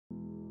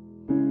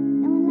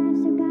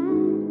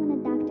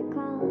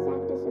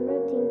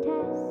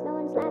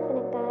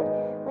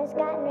It's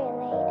gotten real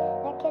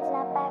late. That kid's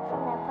not back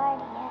from that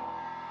party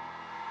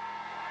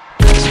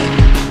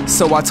yet.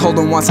 So I told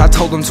him once, I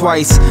told him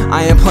twice,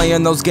 I ain't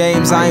playing those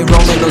games, I ain't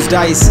rolling those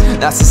dice.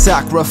 That's a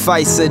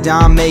sacrifice that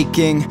I'm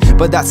making,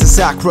 but that's a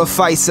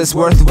sacrifice that's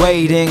worth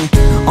waiting.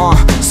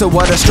 So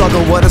what a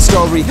struggle, what a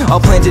story. A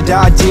planted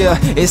idea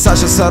is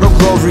such a subtle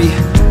glory.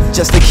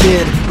 Just a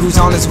kid who's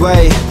on his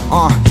way.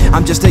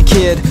 I'm just a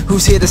kid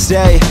who's here to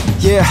stay.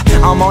 Yeah,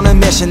 I'm on a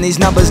mission, these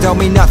numbers don't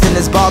mean nothing.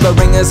 It's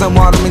bothering as I'm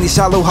wandering these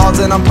shallow halls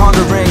and I'm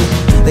pondering.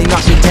 They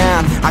knock me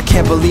down, I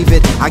can't believe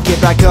it. I get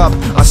back up,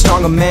 a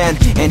stronger man,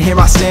 and here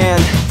I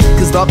stand.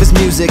 Cause love is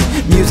music,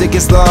 music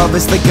is love.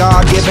 It's the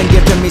God-given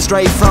gift to me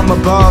straight from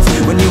above.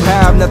 When you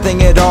have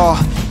nothing at all,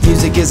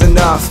 music is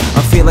enough.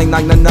 A feeling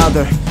like none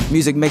other,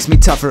 music makes me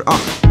tougher.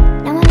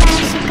 No one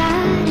laughs at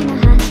God in a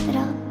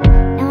hospital.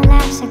 No one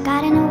laughs at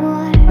God in a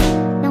war.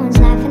 No one's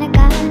laughing at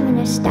God when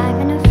they're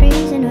starving or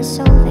freezing or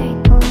so very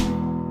poor.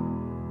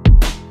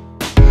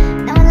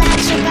 No one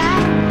laughs at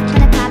God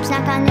when the cops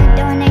knock on their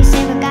door and they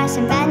say we got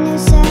some bad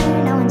news, sir.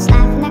 No one's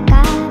laughing at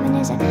God when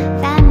there's a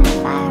famine,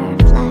 fire, or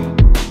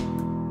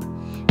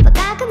flood. But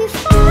God could be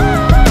fine.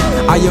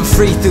 I am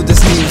free through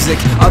this music.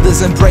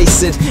 Others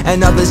embrace it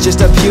and others just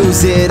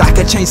abuse it. I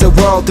could change the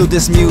world through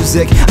this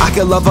music. I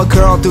could love a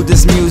girl through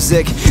this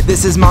music.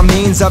 This is my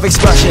means of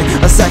expression,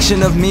 a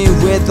section of me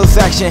with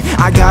affection.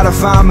 I gotta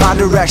find my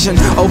direction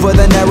over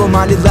the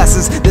narrow-minded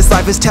lessons. This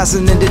life is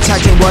testing and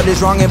detecting what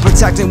is wrong and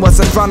protecting what's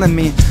in front of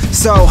me.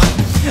 So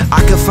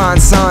I could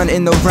find sun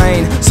in the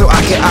rain. So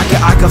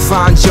I could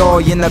find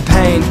joy in the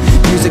pain.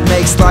 Music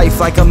makes life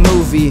like a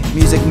movie.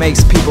 Music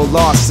makes people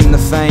lost in the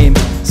fame.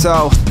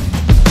 So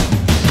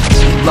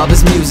love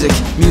is music,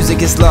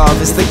 music is love.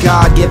 It's the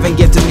God-given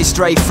gift to me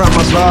straight from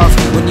above.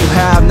 When you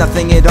have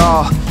nothing at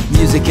all,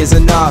 music is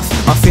enough.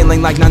 A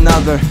feeling like none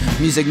other,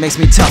 music makes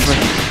me tougher.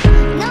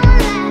 No one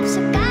laughs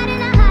at God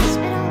in a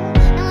hospital.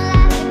 No one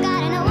laughs at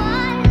God in a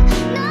war.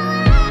 No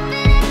one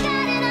laughing at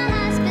God in a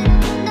hospital.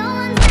 No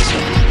one's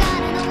laughing at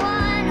God in a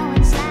war. No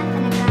one's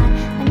laughing at God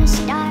when they're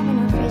starving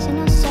or freezing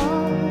or so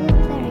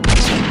very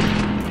cold.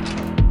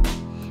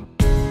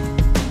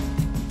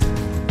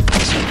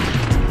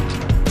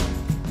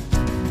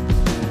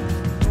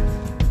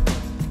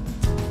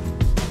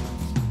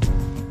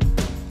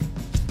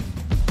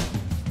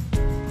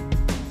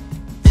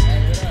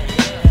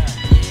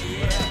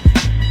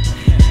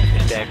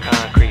 That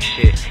concrete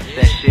shit,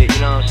 that shit,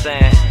 you know what I'm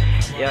saying?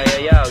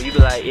 Yo, you be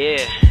like,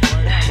 yeah.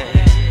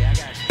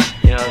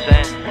 You know what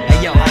I'm saying?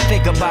 Hey yo, I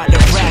think about the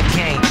rap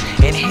game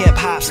and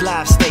hip-hop's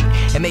live state.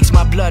 It makes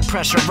my blood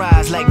pressure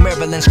rise like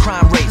Maryland's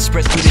crime rate.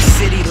 Spreads through the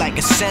city like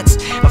a sense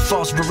of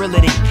false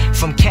virility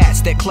from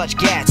cats that clutch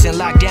gats and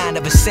lock down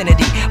the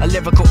vicinity. A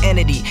lyrical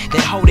entity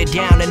that hold it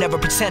down and never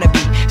pretend to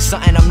be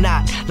something I'm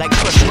not. Like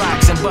push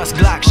rocks and bust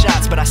Glock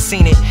shots, but I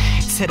seen it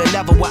to the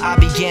level where I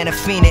began to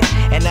fiend it.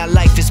 And now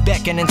life is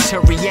beckoning to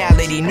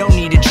reality, no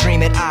need to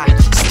dream it. I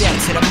step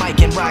to the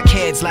mic and rock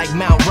heads like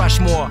Mount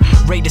Rushmore.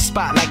 Raid the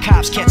spot like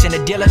cops catching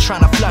a dealer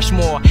trying to flush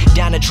more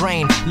down the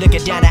drain, liquor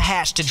down the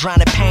hatch to drown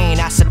the pain.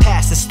 I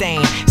surpass the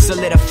stain,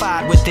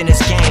 solidified within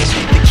this game.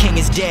 The king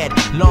is dead,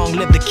 long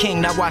live the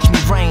king. Now watch me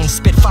reign,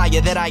 spit fire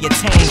that I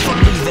attain from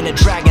leaving a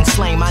dragon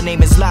slain. My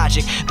name is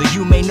Logic, though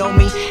you may know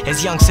me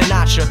as Young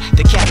Sinatra,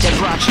 the cat that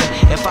brought you.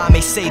 If I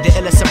may say the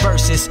illest of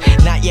verses,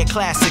 not yet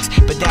classics,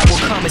 but that will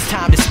come as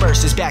time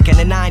disperses. Back in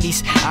the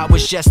 90s, I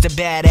was just a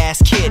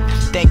badass kid.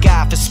 Thank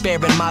God for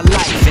sparing my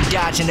life and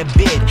dodging a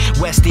bid.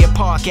 Westia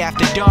Park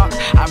after dark,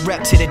 I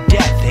rep to the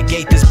death at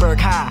Gaithersburg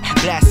High,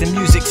 blasting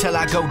music till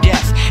I go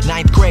deaf.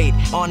 9th grade,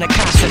 on a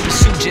constant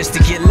pursuit just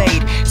to get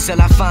laid,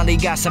 till I finally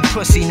got some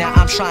pussy. Now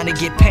I'm trying to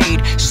get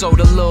paid. Sold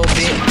a little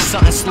bit,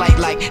 something slight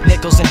like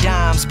nickels and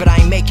dimes, but I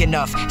ain't make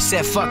enough.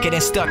 Said fuck it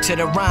and stuck to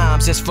the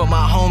rhymes. As for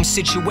my home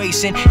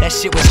situation, that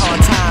shit was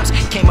hard times.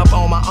 Came up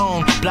on my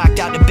own, blocked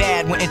out the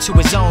bad, went into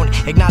his own.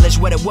 Acknowledged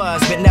what it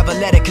was, but never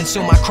let it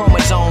consume my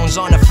chromosomes.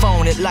 On the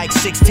phone at like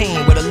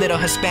 16 with a little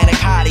Hispanic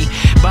hottie,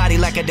 body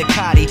like a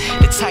Ducati,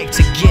 the type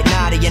to get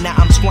naughty. And now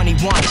I'm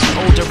 21,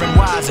 older and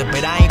wiser,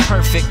 but I ain't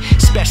perfect.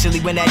 Especially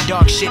when that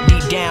dark shit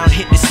deep down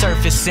hit the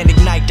surface and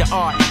ignite the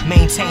art.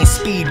 Maintain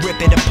speed,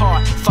 rip it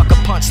apart. Fuck a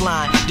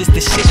punchline, this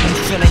the shit you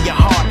feel in your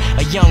heart.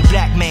 A young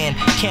black man,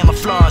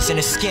 camouflage in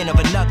the skin of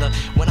another.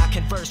 When I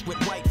converse with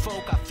white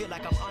folk, I